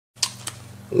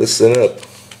Listen up,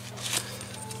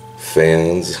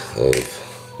 fans of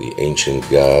the ancient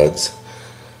gods.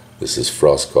 This is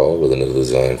Frostcall with another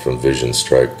design from Vision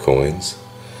Strike Coins.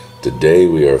 Today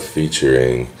we are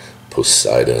featuring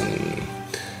Poseidon.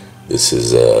 This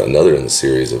is another in the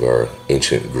series of our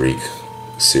ancient Greek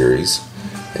series,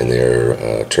 and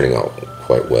they're turning out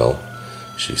quite well.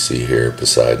 As you see here,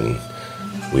 Poseidon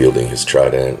wielding his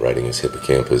trident, riding his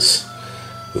hippocampus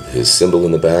with his symbol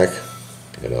in the back,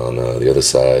 and on the other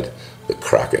side, the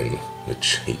Kraken,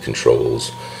 which he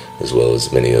controls, as well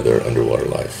as many other underwater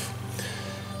life.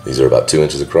 These are about 2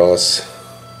 inches across,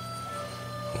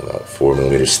 about 4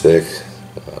 millimeters thick,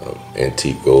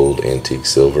 antique gold, antique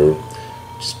silver,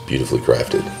 just beautifully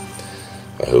crafted.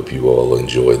 I hope you all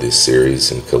enjoy this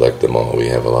series and collect them all. We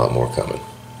have a lot more coming.